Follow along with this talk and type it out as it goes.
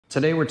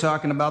Today we're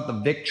talking about the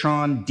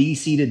Victron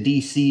DC to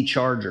DC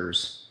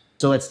chargers.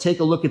 So let's take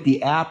a look at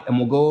the app and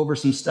we'll go over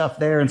some stuff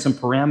there and some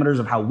parameters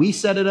of how we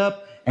set it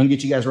up and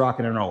get you guys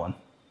rocking and rolling.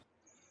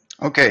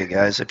 Okay,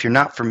 guys, if you're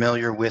not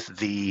familiar with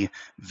the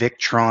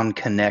Victron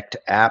Connect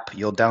app,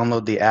 you'll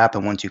download the app,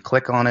 and once you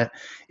click on it,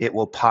 it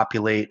will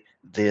populate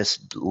this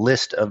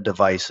list of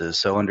devices.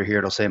 So under here,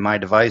 it'll say My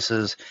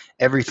Devices.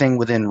 Everything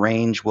within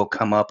range will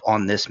come up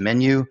on this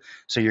menu.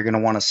 So you're going to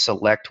want to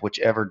select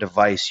whichever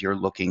device you're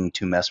looking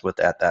to mess with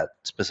at that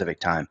specific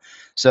time.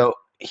 So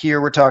here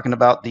we're talking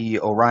about the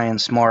Orion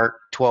Smart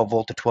 12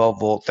 volt to 12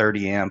 volt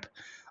 30 amp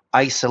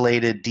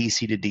isolated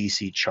DC to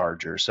DC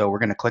charger. So we're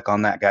going to click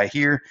on that guy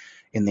here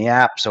in the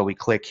app. So we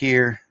click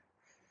here,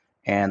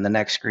 and the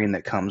next screen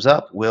that comes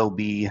up will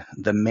be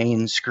the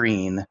main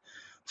screen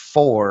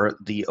for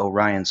the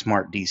Orion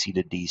Smart DC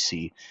to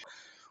DC.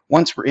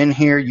 Once we're in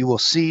here, you will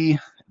see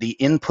the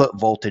input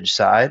voltage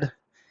side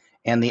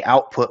and the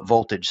output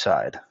voltage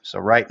side. So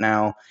right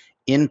now,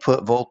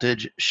 input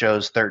voltage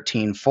shows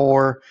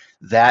 13.4.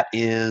 That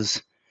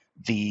is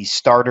the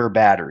starter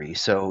battery.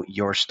 So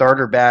your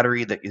starter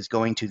battery that is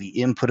going to the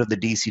input of the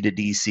DC to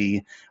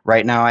DC.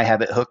 Right now I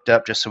have it hooked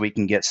up just so we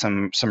can get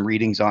some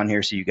readings on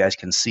here so you guys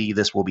can see.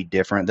 This will be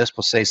different. This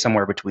will say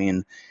somewhere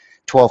between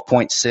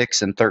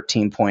 12.6 and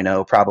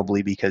 13.0,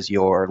 probably because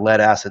your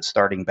lead acid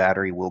starting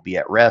battery will be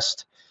at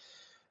rest.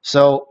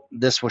 So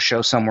this will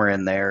show somewhere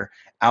in there.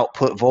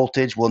 Output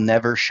voltage will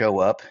never show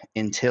up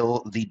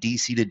until the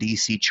DC to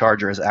DC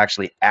charger is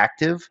actually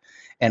active,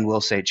 and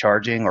we'll say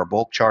charging or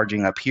bulk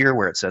charging up here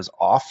where it says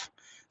off.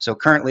 So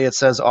currently it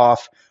says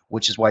off,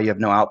 which is why you have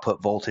no output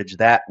voltage.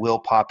 That will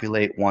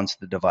populate once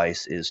the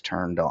device is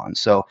turned on.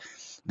 So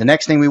the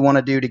next thing we want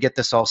to do to get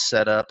this all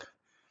set up,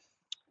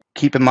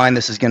 keep in mind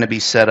this is going to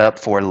be set up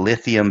for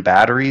lithium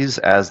batteries,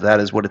 as that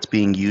is what it's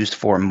being used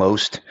for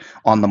most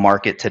on the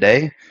market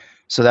today.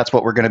 So that's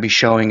what we're going to be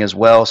showing as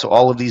well. So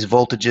all of these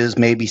voltages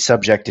may be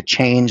subject to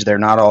change. They're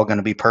not all going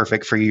to be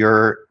perfect for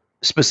your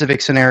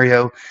specific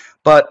scenario,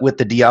 but with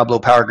the Diablo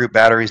Power Group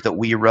batteries that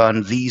we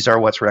run, these are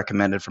what's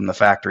recommended from the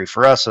factory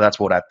for us. So that's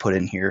what I've put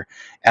in here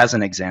as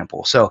an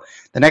example. So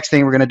the next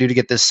thing we're going to do to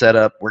get this set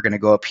up, we're going to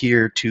go up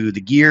here to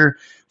the gear.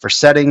 For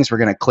settings, we're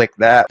going to click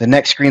that. The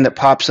next screen that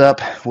pops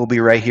up will be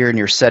right here in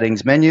your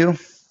settings menu.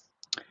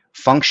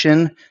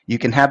 Function, you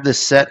can have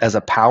this set as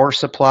a power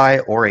supply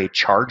or a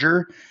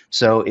charger.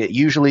 So it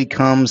usually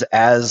comes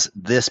as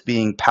this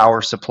being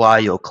power supply.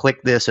 You'll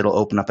click this, it'll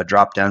open up a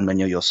drop-down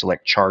menu. You'll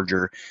select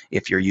charger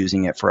if you're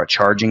using it for a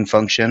charging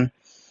function.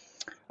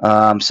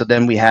 So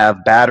then we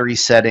have battery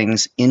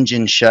settings,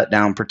 engine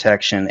shutdown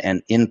protection,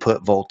 and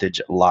input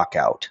voltage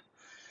lockout.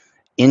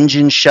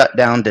 Engine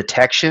shutdown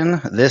detection,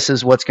 this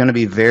is what's going to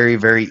be very,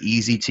 very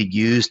easy to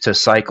use to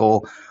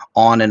cycle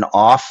on and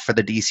off for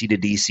the DC to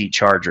DC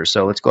charger.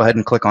 So let's go ahead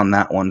and click on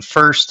that one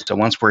first. So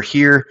once we're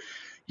here,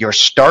 your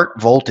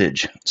start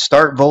voltage.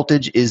 Start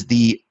voltage is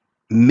the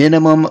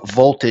minimum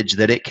voltage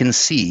that it can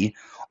see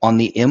on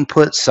the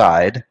input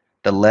side,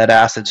 the lead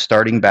acid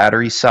starting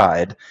battery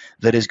side,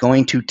 that is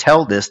going to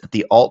tell this that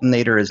the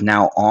alternator is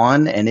now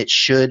on and it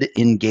should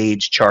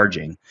engage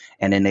charging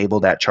and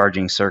enable that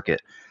charging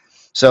circuit.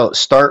 So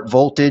start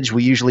voltage,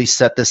 we usually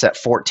set this at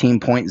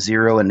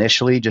 14.0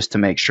 initially just to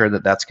make sure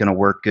that that's going to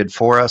work good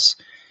for us.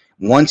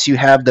 Once you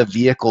have the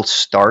vehicle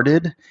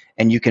started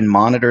and you can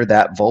monitor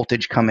that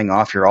voltage coming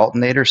off your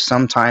alternator,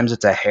 sometimes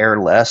it's a hair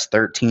less,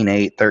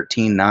 13.8,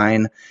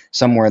 13.9,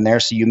 somewhere in there.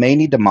 So you may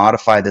need to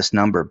modify this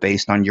number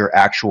based on your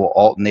actual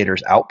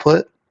alternator's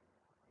output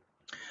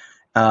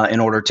in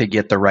order to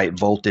get the right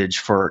voltage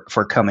for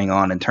coming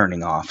on and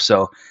turning off.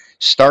 So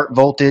start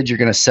voltage, you're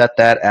going to set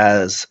that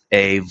as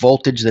a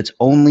voltage that's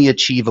only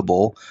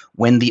achievable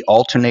when the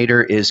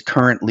alternator is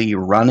currently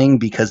running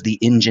because the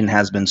engine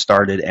has been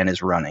started and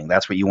is running.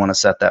 That's what you want to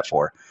set that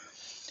for.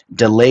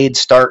 Delayed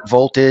start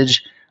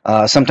voltage,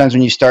 sometimes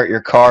when you start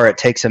your car, it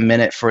takes a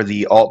minute for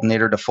the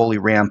alternator to fully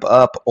ramp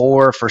up,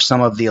 or for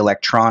some of the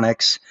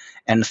electronics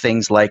and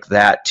things like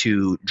that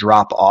to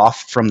drop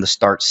off from the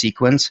start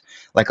sequence.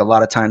 Like a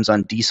lot of times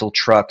on diesel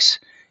trucks,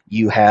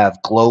 you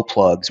have glow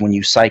plugs when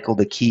you cycle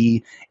the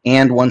key,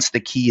 and once the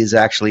key is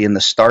actually in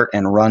the start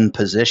and run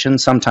position,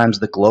 sometimes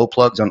the glow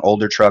plugs on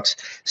older trucks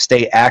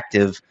stay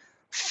active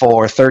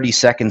for 30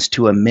 seconds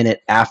to a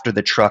minute after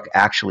the truck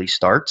actually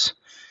starts.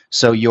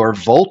 So your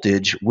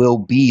voltage will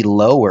be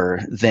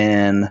lower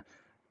than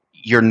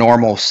your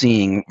normal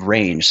seeing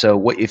range.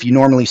 So if you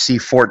normally see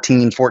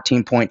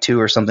 14.2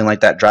 or something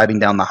like that driving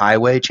down the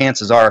highway,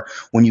 chances are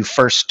when you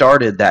first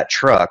started that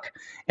truck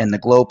and the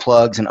glow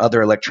plugs and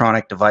other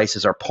electronic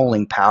devices are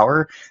pulling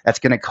power, that's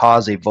going to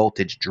cause a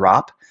voltage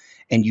drop,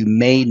 and you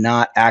may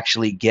not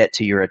actually get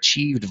to your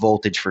achieved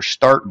voltage for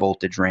start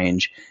voltage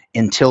range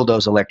until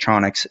those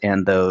electronics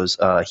and those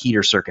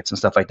heater circuits and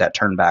stuff like that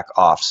turn back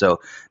off. So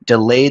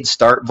delayed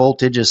start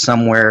voltage is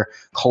somewhere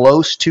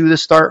close to the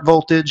start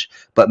voltage,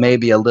 but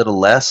maybe a little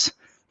less.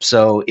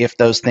 So if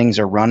those things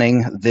are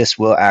running, this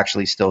will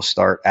actually still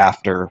start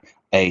after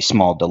a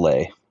small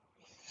delay.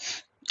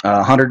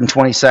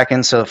 120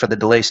 seconds. So for the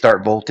delay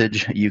start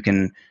voltage, you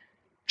can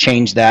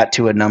Change that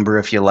to a number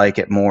if you like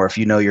it more. If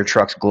you know your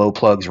truck's glow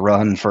plugs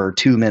run for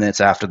 2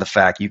 minutes after the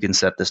fact, you can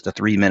set this to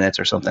 3 minutes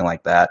or something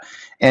like that.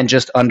 And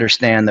just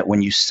understand that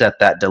when you set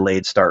that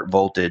delayed start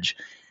voltage,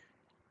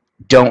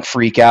 don't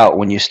freak out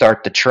when you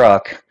start the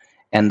truck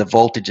and the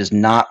voltage is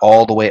not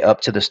all the way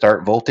up to the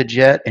start voltage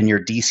yet, and your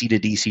DC to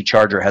DC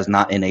charger has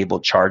not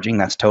enabled charging.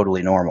 That's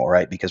totally normal,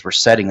 right? Because we're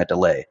setting a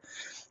delay.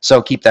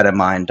 So keep that in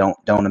mind.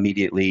 Don't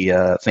immediately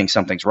think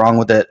something's wrong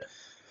with it.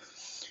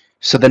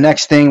 So the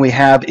next thing we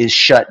have is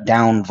shut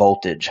down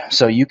voltage.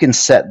 So you can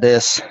set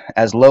this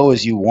as low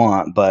as you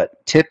want,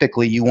 but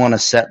typically you want to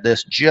set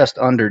this just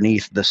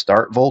underneath the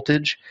start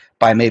voltage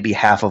by maybe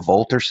half a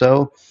volt or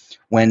so.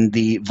 When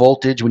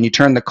you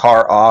turn the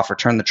car off or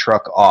turn the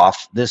truck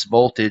off, this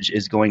voltage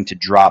is going to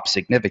drop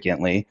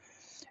significantly,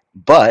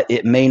 but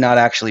it may not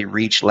actually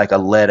reach like a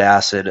lead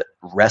acid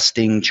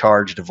resting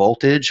charged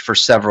voltage for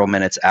several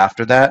minutes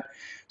after that.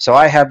 So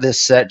I have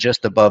this set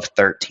just above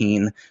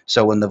 13.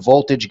 So when the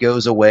voltage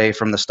goes away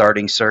from the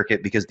starting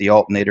circuit because the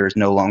alternator is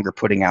no longer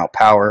putting out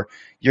power,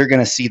 you're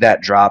going to see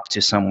that drop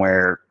to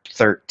somewhere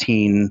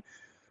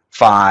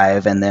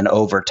 13.5, and then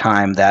over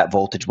time that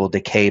voltage will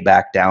decay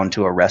back down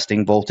to a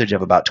resting voltage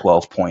of about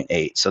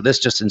 12.8. So this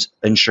just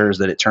ensures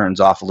that it turns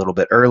off a little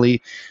bit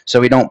early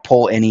so we don't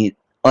pull any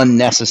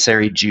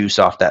unnecessary juice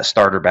off that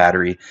starter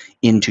battery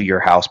into your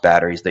house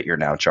batteries that you're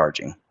now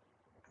charging.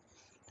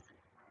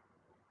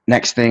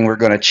 Next thing we're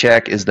going to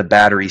check is the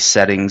battery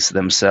settings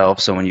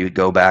themselves. So when you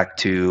go back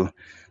to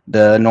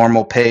the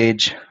normal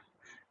page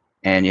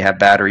and you have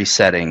battery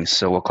settings,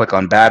 so we'll click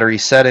on battery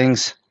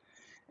settings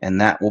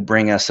and that will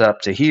bring us up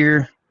to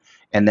here.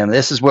 And then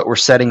this is what we're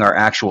setting our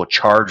actual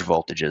charge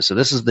voltages. So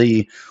this is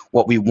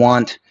what we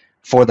want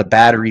for the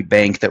battery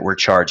bank that we're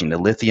charging, the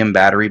lithium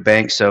battery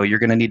bank. So you're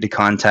going to need to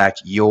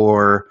contact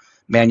your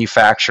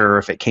manufacturer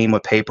if it came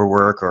with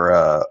paperwork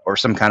or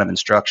some kind of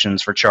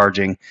instructions for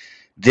charging.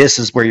 This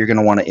is where you're going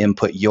to want to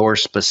input your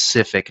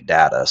specific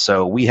data.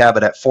 So we have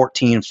it at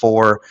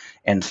 14.4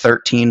 and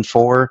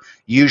 13.4.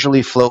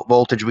 Usually float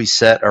voltage we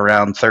set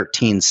around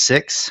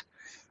 13.6,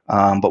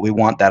 but we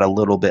want that a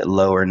little bit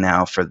lower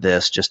now for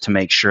this, just to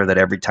make sure that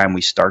every time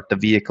we start the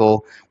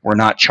vehicle, we're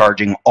not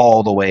charging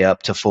all the way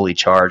up to fully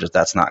charged, as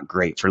that's not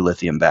great for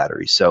lithium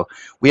batteries. So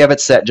we have it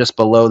set just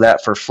below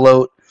that for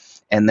float.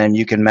 And then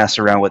you can mess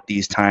around with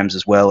these times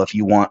as well if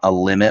you want a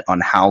limit on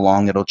how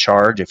long it'll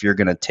charge. If you're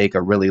going to take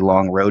a really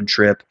long road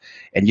trip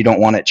and you don't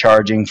want it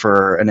charging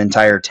for an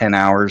entire 10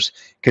 hours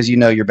because you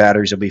know your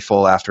batteries will be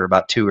full after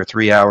about 2 or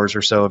 3 hours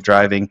or so of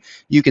driving,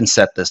 you can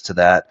set this to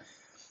that.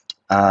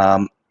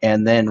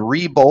 And then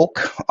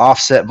rebulk,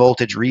 offset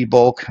voltage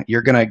rebulk,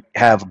 you're going to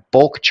have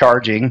bulk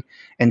charging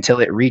until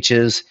it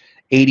reaches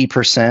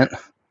 80%.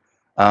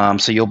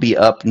 So you'll be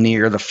up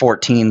near the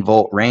 14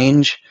 volt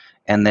range.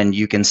 And then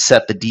you can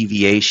set the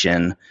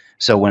deviation.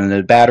 So when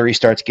the battery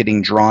starts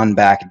getting drawn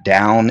back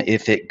down,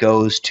 if it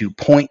goes to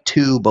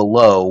 0.2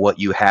 below what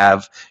you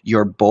have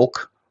your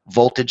bulk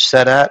voltage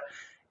set at,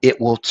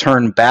 it will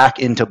turn back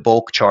into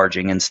bulk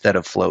charging instead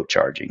of float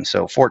charging.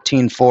 So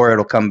 14.4,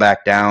 it'll come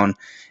back down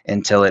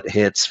until it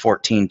hits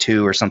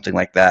 14.2 or something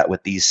like that.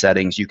 With these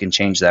settings, you can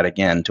change that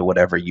again to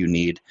whatever you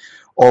need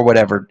or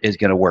whatever is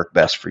going to work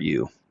best for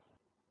you.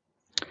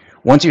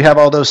 Once you have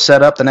all those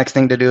set up, the next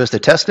thing to do is to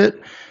test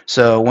it.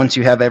 So once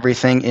you have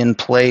everything in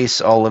place,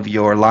 all of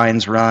your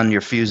lines run, your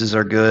fuses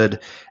are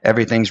good,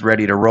 everything's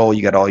ready to roll,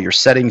 you got all your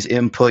settings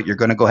input, you're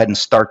going to go ahead and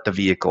start the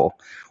vehicle.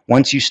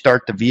 Once you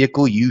start the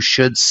vehicle, you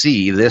should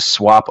see this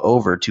swap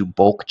over to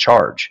bulk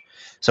charge.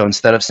 So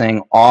instead of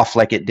saying off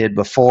like it did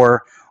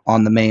before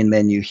on the main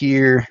menu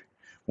here,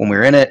 when we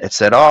were in it, it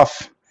said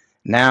off.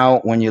 Now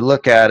when you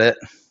look at it,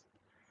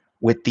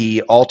 with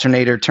the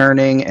alternator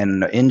turning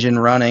and the engine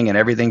running and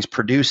everything's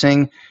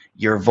producing,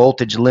 your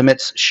voltage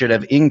limits should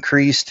have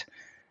increased.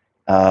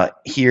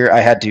 Here I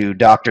had to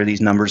doctor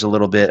these numbers a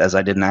little bit as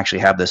I didn't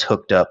actually have this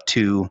hooked up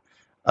to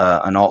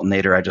an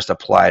alternator. I just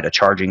applied a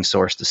charging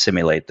source to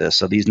simulate this.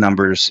 So these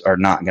numbers are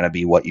not going to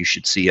be what you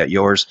should see at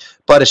yours,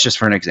 but it's just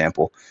for an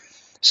example.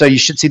 So you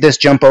should see this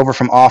jump over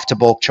from off to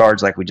bulk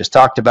charge like we just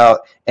talked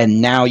about, and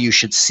now you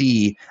should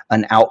see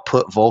an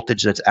output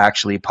voltage that's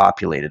actually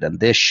populated, and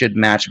this should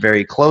match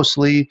very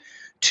closely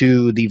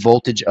to the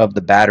voltage of the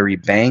battery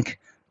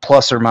bank,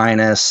 plus or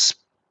minus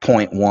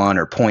 0.1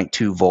 or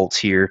 0.2 volts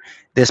here.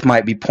 This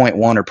might be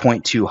 0.1 or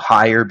 0.2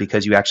 higher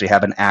because you actually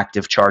have an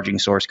active charging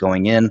source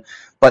going in,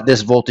 but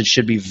this voltage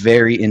should be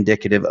very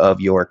indicative of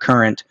your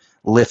current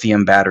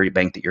lithium battery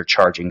bank that you're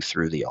charging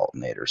through the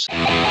alternators.